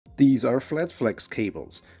these are flat flex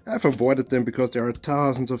cables. I've avoided them because there are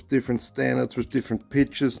thousands of different standards with different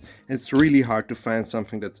pitches, and it's really hard to find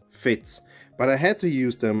something that fits. But I had to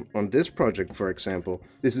use them on this project, for example.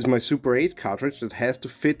 This is my Super 8 cartridge that has to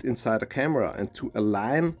fit inside a camera, and to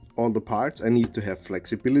align all the parts I need to have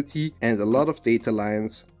flexibility and a lot of data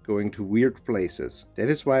lines going to weird places. That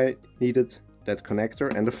is why I needed that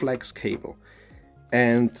connector and a flex cable.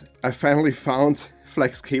 And I finally found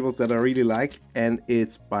flex cables that I really like, and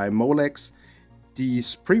it's by Molex,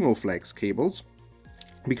 these Premo-Flex cables,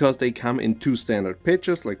 because they come in two standard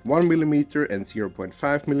pitches, like 1mm and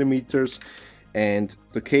 0.5mm, and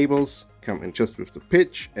the cables come in just with the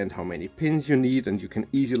pitch and how many pins you need, and you can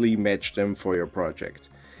easily match them for your project.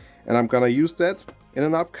 And I'm gonna use that in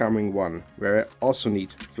an upcoming one where I also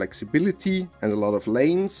need flexibility and a lot of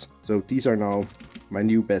lanes, so these are now my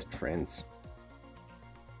new best friends.